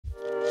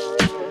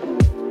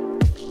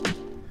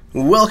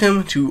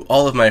Welcome to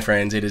all of my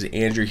friends. It is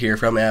Andrew here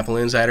from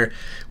AppleInsider.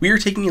 We are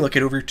taking a look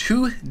at over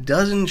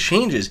 24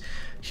 changes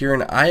here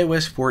in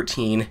iOS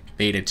 14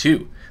 Beta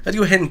 2. Let's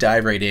go ahead and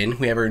dive right in.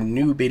 We have our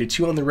new Beta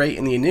 2 on the right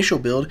and the initial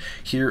build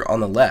here on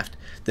the left.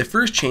 The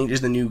first change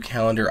is the new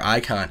calendar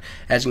icon.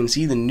 As you can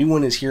see, the new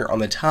one is here on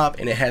the top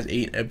and it has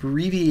an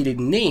abbreviated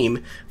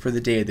name for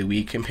the day of the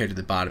week compared to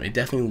the bottom. It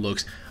definitely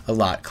looks a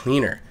lot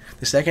cleaner.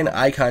 The second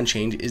icon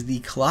change is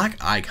the clock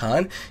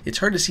icon. It's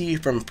hard to see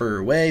from far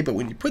away, but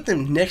when you put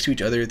them next to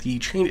each other, the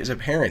change is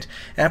apparent.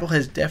 Apple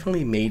has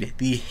definitely made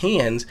the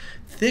hands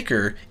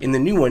thicker in the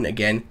new one,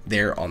 again,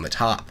 there on the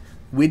top.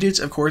 Widgets,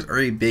 of course, are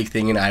a big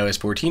thing in iOS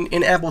 14,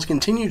 and Apple's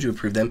continued to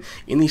improve them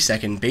in the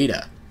second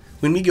beta.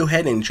 When we go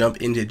ahead and jump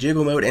into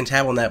jiggle mode and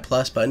tap on that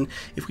plus button,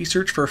 if we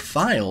search for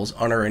files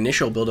on our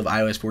initial build of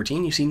iOS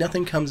 14, you see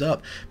nothing comes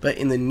up. But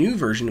in the new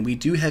version, we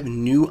do have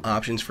new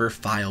options for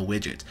file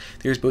widgets.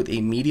 There's both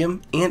a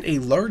medium and a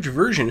large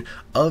version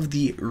of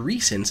the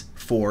recents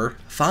for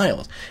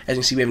files. As you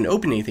can see, we haven't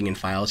opened anything in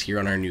files here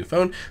on our new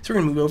phone, so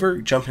we're going to move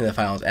over, jump into the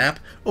Files app,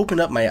 open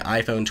up my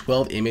iPhone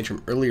 12 image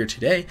from earlier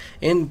today,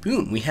 and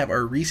boom, we have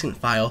our recent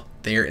file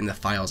there in the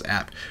Files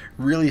app.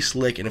 Really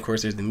slick, and of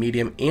course there's the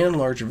medium and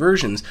large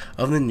versions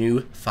of the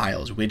new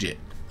Files widget.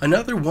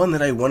 Another one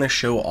that I want to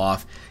show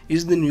off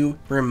is the new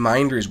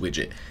Reminders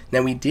widget.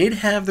 Now, we did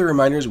have the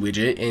Reminders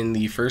widget in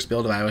the first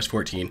build of iOS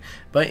 14,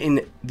 but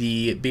in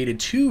the Beta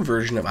 2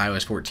 version of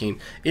iOS 14,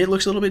 it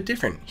looks a little bit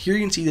different. Here you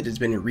can see that it's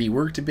been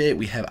reworked a bit,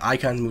 we have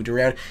icons moved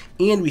around,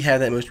 and we have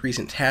that most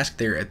recent task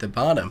there at the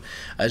bottom,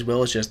 as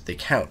well as just the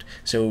count.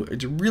 So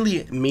it's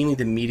really mainly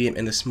the medium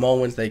and the small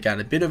ones that got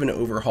a bit of an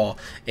overhaul,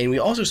 and we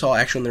also saw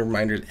actually in the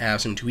Reminders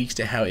have some tweaks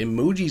to how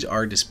emojis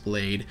are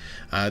displayed,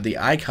 the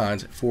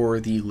icons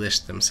for the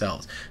list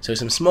themselves. So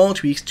some small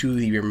tweaks to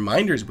the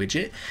Reminders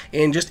widget,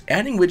 and just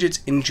adding widgets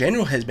in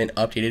general has been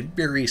updated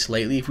very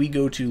slightly. If we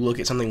go to look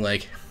at something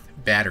like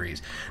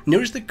batteries,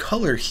 notice the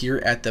color here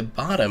at the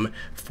bottom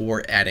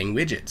for adding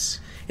widgets.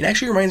 It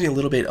actually reminds me a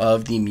little bit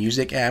of the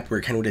music app where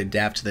it kind of would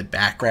adapt to the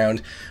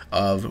background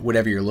of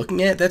whatever you're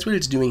looking at. That's what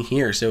it's doing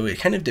here. So it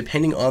kind of,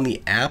 depending on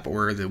the app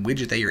or the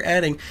widget that you're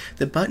adding,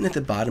 the button at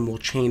the bottom will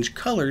change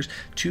colors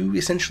to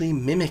essentially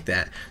mimic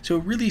that. So a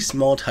really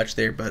small touch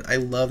there, but I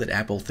love that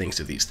Apple thinks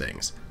of these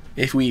things.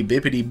 If we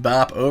bippity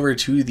bop over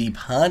to the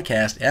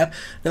podcast app,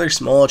 another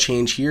small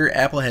change here.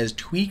 Apple has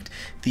tweaked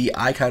the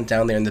icons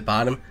down there in the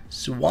bottom,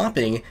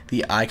 swapping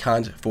the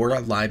icons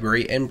for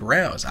library and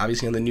browse.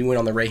 Obviously on the new one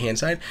on the right hand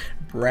side,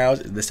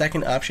 browse is the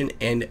second option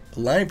and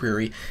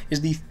library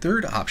is the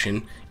third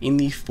option in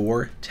the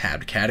 4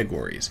 tabbed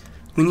categories.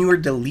 When you are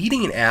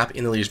deleting an app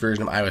in the latest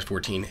version of iOS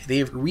 14,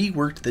 they've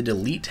reworked the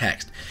delete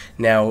text.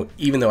 Now,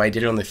 even though I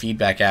did it on the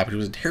feedback app, it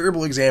was a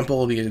terrible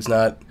example because it's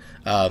not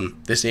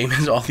the same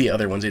as all the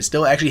other ones. It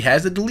still actually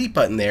has the delete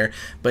button there,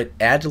 but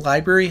add to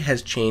library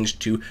has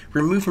changed to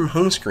remove from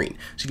home screen.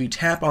 So if you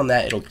tap on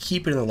that, it'll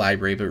keep it in the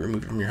library, but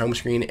remove it from your home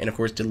screen. And of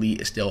course,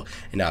 delete is still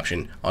an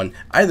option on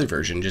either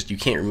version, just you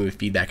can't remove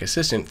Feedback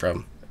Assistant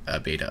from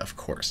beta, of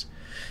course.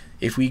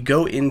 If we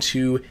go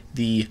into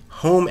the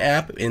Home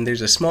app, and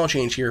there's a small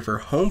change here for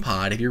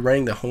HomePod. If you're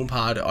running the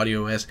HomePod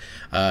AudioOS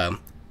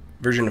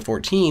version of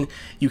 14,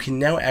 you can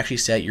now actually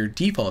set your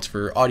defaults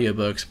for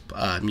audiobooks,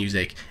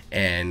 music,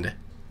 and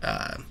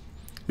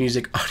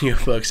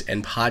audiobooks,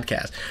 and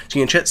podcasts. So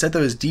you can set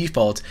those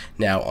defaults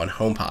now on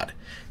HomePod.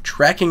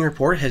 Tracking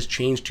Report has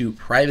changed to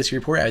Privacy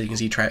Report. As you can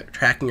see,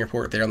 Tracking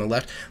Report there on the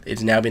left,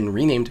 it's now been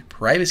renamed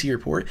Privacy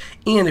Report.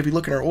 And if we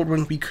look at our old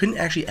one, we couldn't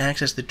actually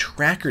access the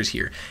trackers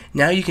here.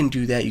 Now you can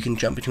do that. You can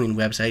jump between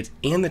websites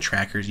and the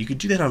trackers. You could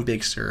do that on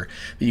Big Sur,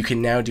 but you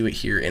can now do it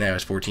here in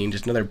iOS 14.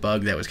 Just another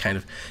bug that was kind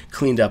of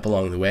cleaned up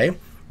along the way.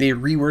 They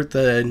reworked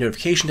the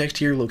notification text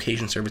here.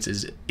 Location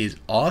services is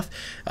off.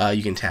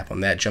 You can tap on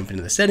that, jump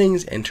into the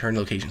settings, and turn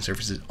location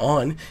services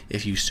on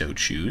if you so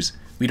choose.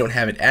 We don't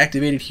have it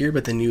activated here,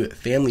 but the new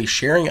family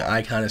sharing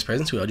icon is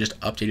present, so I'll just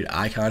updated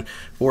icon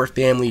for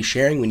family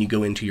sharing when you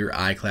go into your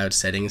iCloud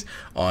settings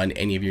on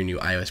any of your new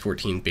iOS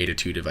 14 Beta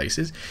 2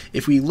 devices.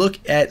 If we look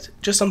at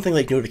just something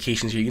like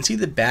notifications here, you can see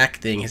the back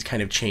thing has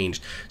kind of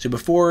changed. So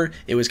before,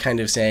 it was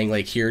kind of saying,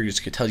 like here, it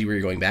just tells you where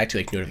you're going back to,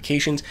 like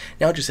notifications.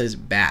 Now it just says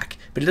back,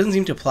 but it doesn't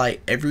seem to apply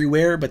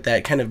everywhere, but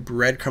that kind of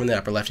breadcrumb in the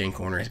upper left-hand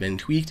corner has been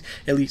tweaked,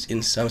 at least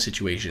in some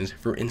situations.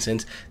 For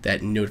instance,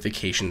 that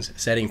notifications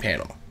setting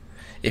panel.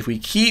 If we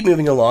keep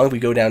moving along, if we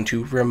go down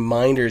to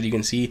reminders, you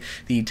can see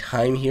the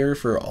time here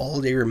for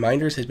all day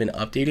reminders has been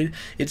updated.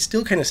 It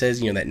still kind of says,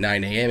 that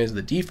 9 a.m. is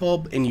the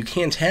default, and you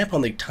can tap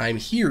on the time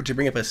here to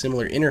bring up a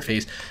similar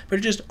interface, but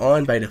it's just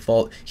on by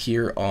default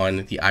here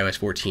on the iOS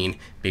 14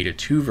 Beta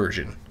 2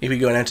 version. If we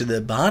go down to the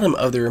bottom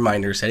of the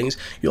reminder settings,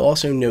 you'll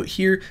also note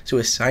here, so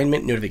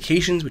assignment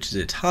notifications, which is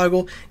a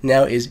toggle,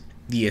 now is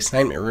the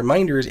assignment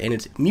reminders and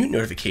its mute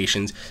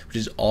notifications, which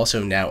is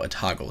also now a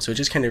toggle. So it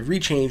just kind of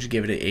rechanged to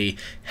give it a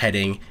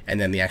heading and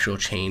then the actual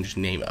changed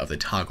name of the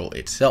toggle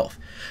itself.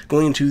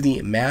 Going into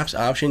the maps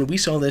option, we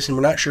saw this and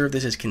we're not sure if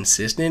this is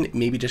consistent,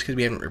 maybe just because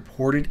we haven't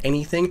reported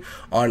anything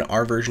on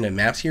our version of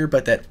maps here,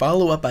 but that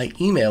follow up by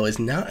email is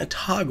not a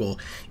toggle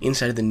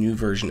inside of the new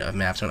version of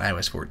maps on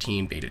iOS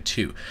 14 beta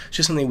 2. It's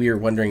just something we were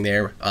wondering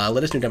there.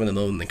 Let us know down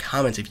below in the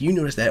comments if you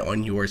noticed that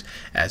on yours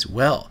as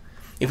well.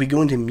 If we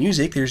go into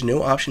music, there's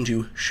no option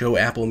to show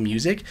Apple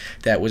Music.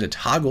 That was a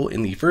toggle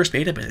in the first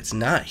beta, but it's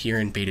not here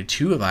in beta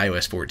 2 of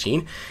iOS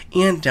 14.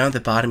 And down at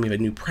the bottom, we have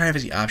a new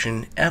privacy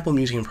option, Apple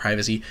Music and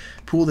Privacy.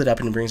 Pulled it up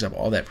and it brings up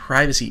all that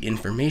privacy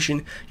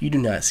information. You do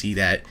not see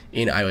that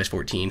in iOS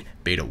 14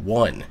 beta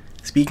 1.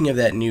 Speaking of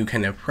that new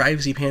kind of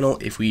privacy panel,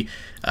 if we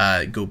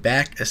go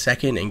back a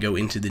second and go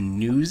into the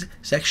news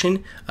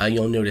section,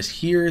 you'll notice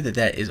here that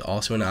that is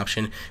also an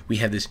option. We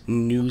have this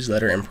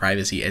newsletter and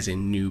privacy as a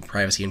new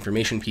privacy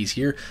information piece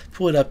here.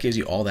 Pull it up, gives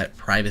you all that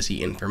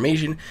privacy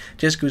information.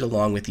 Just goes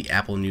along with the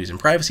Apple News and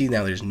Privacy.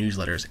 Now there's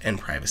newsletters and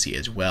privacy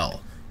as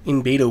well.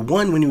 In beta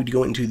 1, when you would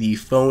go into the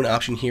phone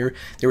option here,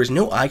 there was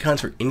no icons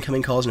for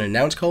incoming calls and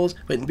announced calls,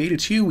 but in beta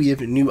 2, we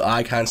have new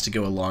icons to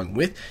go along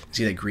with. You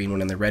see that green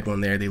one and the red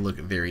one there, they look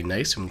very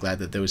nice, so I'm glad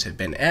that those have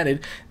been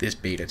added this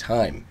beta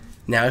time.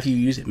 Now, if you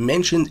use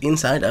mentions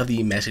inside of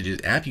the Messages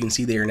app, you can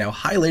see they are now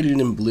highlighted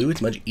in blue.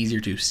 It's much easier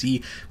to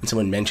see when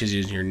someone mentions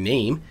your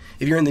name.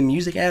 If you're in the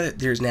Music app,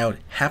 there's now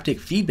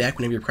haptic feedback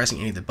whenever you're pressing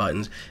any of the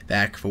buttons,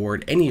 back,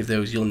 forward, any of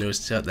those, you'll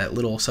notice that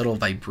little subtle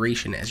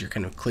vibration as you're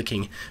kind of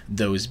clicking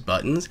those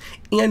buttons.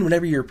 And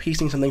whenever you're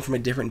pasting something from a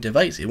different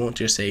device, it won't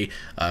just say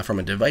from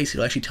a device,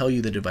 it'll actually tell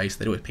you the device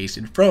that it was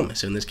pasted from.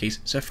 So in this case,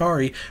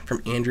 Safari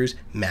from Andrew's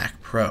Mac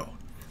Pro.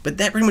 But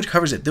that pretty much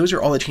covers it. Those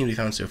are all the changes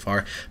we found so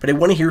far. But I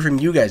want to hear from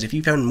you guys. If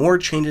you found more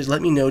changes,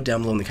 let me know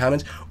down below in the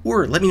comments,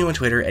 or let me know on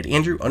Twitter at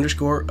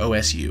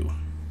Andrew_OSU.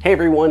 Hey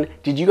everyone,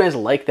 did you guys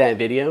like that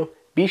video?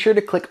 Be sure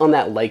to click on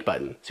that like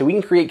button so we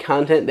can create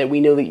content that we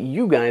know that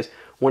you guys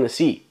want to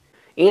see.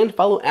 And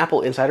follow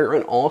AppleInsider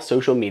on all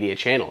social media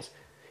channels.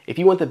 If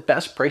you want the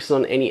best prices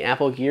on any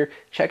Apple gear,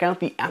 check out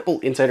the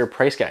AppleInsider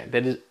price guide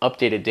that is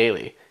updated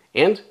daily.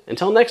 And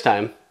until next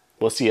time,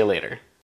 we'll see you later.